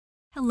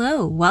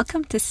Hello,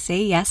 welcome to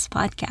Say Yes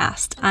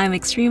Podcast. I'm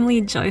extremely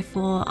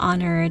joyful,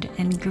 honored,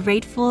 and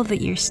grateful that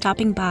you're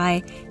stopping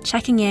by,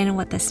 checking in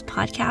what this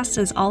podcast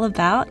is all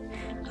about.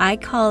 I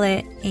call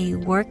it a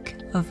work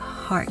of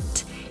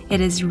heart. It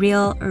is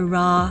real,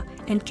 raw,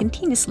 and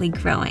continuously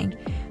growing.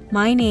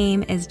 My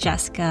name is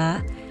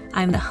Jessica.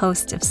 I'm the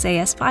host of Say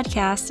Yes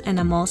Podcast, and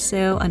I'm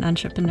also an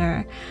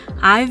entrepreneur.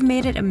 I've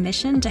made it a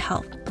mission to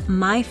help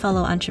my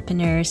fellow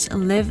entrepreneurs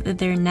live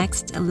their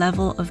next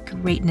level of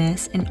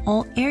greatness in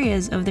all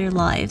areas of their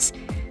lives.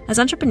 As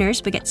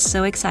entrepreneurs, we get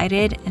so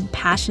excited and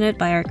passionate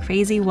by our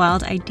crazy,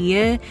 wild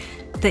idea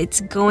that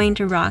it's going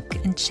to rock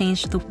and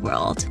change the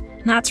world.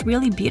 And that's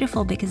really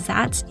beautiful because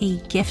that's a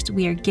gift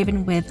we are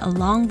given with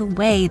along the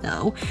way,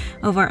 though,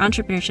 of our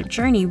entrepreneurship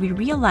journey. We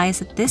realize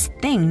that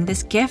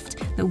this gift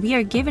that we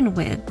are given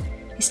with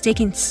is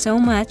taking so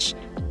much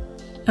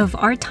of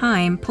our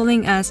time,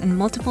 pulling us in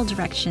multiple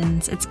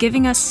directions. It's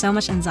giving us so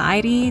much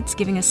anxiety. It's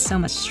giving us so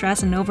much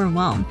stress and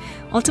overwhelm.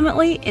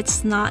 Ultimately,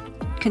 it's not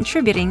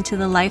contributing to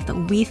the life that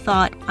we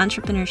thought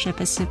entrepreneurship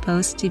is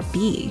supposed to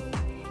be.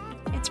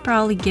 It's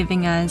probably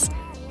giving us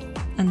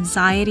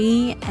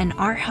anxiety, and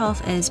our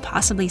health is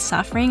possibly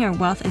suffering. Our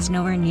wealth is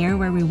nowhere near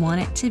where we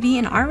want it to be,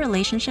 and our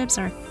relationships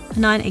are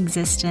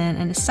non-existent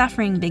and is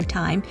suffering big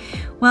time.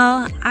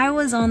 Well, I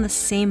was on the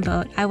same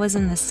boat. I was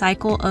in the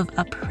cycle of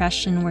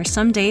oppression where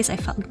some days I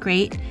felt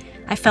great.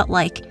 I felt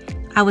like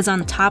I was on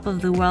the top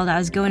of the world. I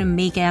was going to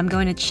make it. I'm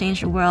going to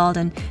change the world.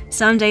 And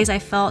some days I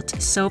felt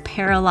so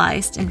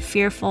paralyzed and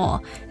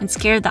fearful and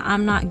scared that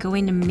I'm not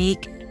going to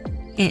make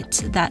it,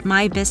 that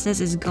my business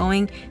is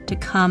going to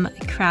come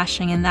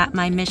crashing and that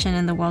my mission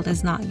in the world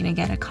is not going to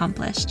get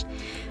accomplished.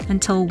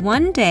 Until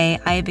one day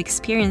I have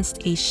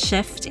experienced a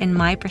shift in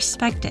my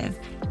perspective.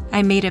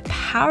 I made a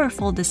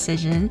powerful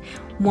decision,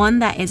 one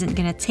that isn't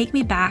going to take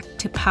me back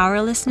to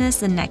powerlessness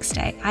the next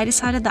day. I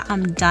decided that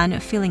I'm done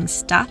feeling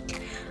stuck.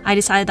 I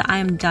decided that I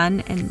am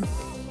done and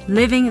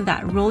living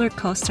that roller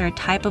coaster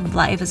type of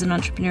life as an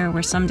entrepreneur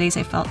where some days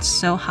I felt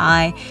so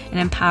high and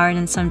empowered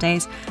and some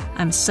days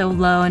I'm so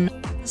low and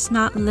it's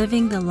not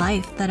living the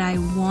life that I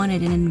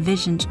wanted and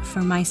envisioned for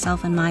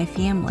myself and my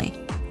family.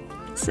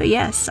 So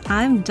yes,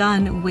 I'm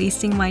done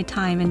wasting my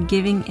time and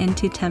giving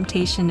into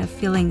temptation of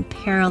feeling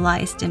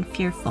paralyzed and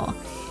fearful.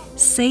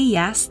 Say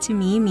yes to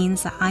me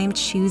means that I'm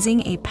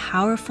choosing a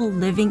powerful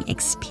living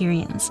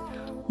experience.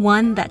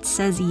 One that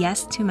says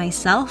yes to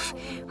myself,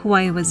 who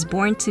I was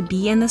born to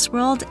be in this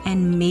world,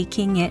 and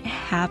making it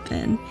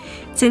happen.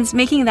 Since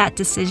making that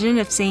decision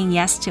of saying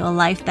yes to a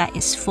life that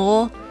is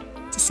full,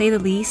 to say the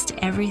least,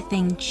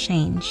 everything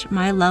changed.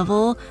 My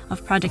level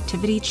of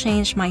productivity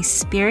changed. My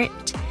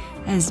spirit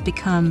has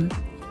become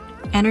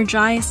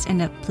energized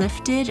and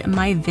uplifted.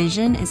 My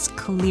vision is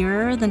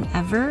clearer than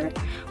ever.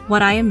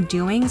 What I am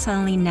doing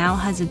suddenly now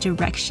has a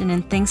direction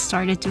and things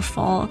started to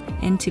fall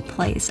into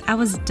place. I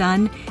was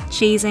done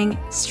chasing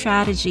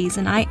strategies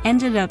and I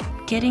ended up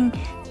getting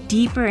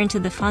deeper into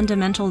the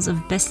fundamentals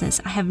of business.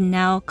 I have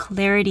now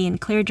clarity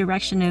and clear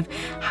direction of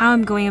how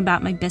I'm going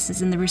about my business,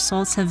 and the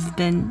results have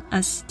been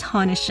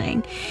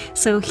astonishing.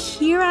 So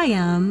here I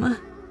am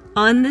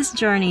on this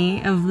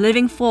journey of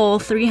living full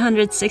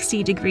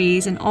 360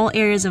 degrees in all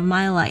areas of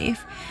my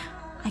life.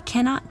 I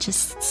cannot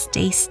just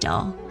stay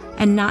still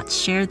and not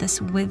share this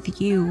with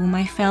you,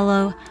 my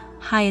fellow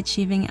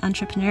high-achieving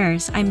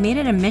entrepreneurs. I made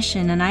it a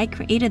mission and I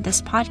created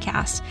this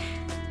podcast.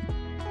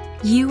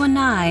 You and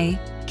I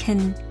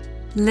can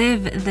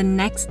live the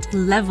next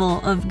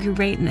level of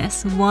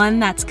greatness, one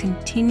that's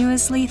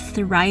continuously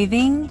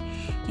thriving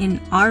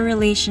in our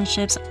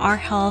relationships, our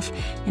health,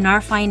 in our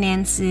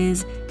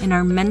finances, in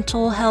our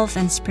mental health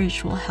and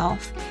spiritual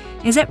health.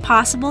 Is it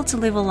possible to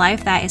live a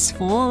life that is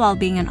full while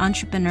being an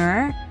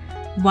entrepreneur,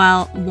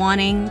 while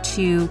wanting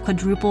to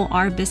quadruple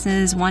our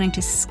business, wanting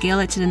to scale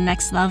it to the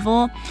next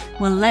level?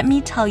 Well, let me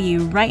tell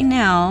you right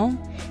now,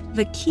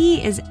 the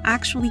key is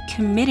actually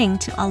committing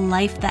to a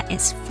life that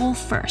is full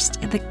first.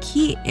 The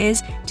key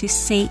is to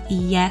say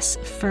yes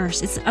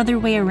first. It's the other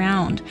way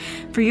around.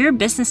 For your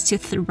business to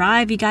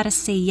thrive, you gotta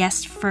say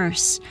yes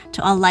first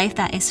to a life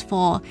that is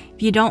full.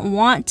 If you don't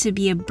want to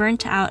be a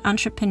burnt out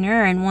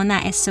entrepreneur and one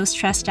that is so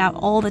stressed out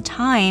all the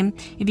time,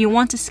 if you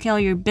want to scale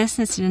your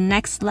business to the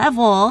next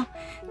level,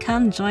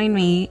 come join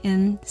me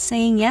in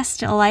saying yes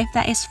to a life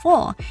that is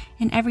full,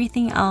 and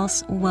everything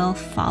else will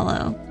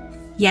follow.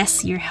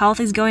 Yes, your health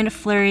is going to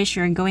flourish.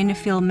 You're going to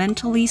feel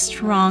mentally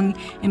strong,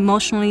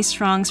 emotionally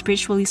strong,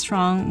 spiritually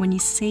strong when you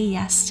say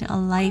yes to a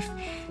life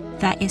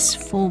that is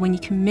full, when you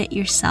commit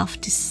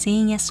yourself to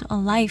saying yes to a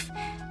life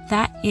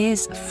that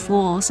is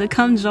full. So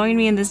come join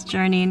me in this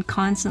journey and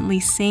constantly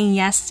saying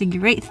yes to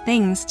great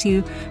things,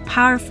 to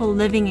powerful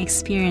living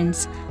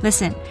experience.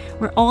 Listen,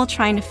 we're all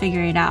trying to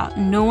figure it out.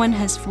 No one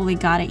has fully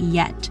got it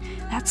yet.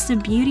 That's the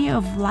beauty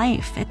of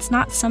life. It's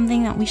not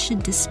something that we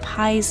should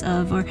despise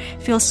of or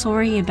feel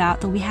sorry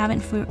about that we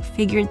haven't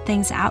figured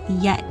things out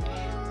yet.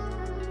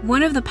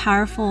 One of the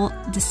powerful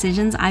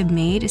decisions I've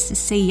made is to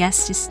say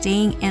yes to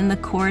staying in the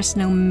course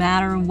no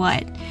matter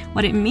what.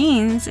 What it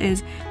means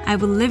is I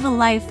will live a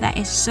life that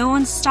is so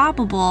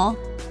unstoppable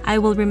I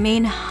will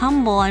remain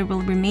humble. I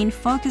will remain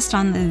focused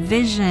on the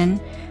vision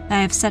that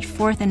I have set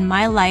forth in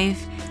my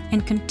life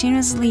and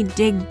continuously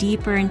dig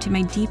deeper into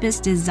my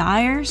deepest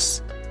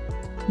desires,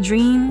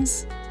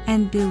 dreams,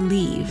 and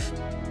believe.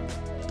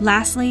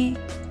 Lastly,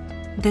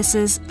 this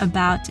is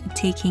about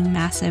taking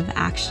massive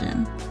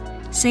action.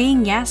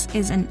 Saying yes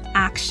is an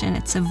action.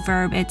 It's a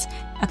verb. It's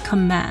a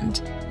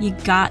command. You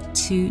got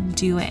to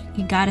do it.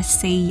 You got to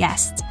say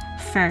yes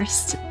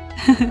first.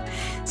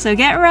 So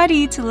get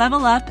ready to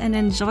level up and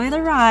enjoy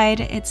the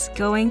ride. It's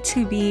going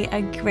to be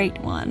a great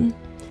one.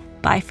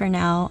 Bye for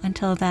now.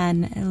 Until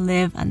then,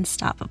 live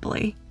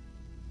unstoppably.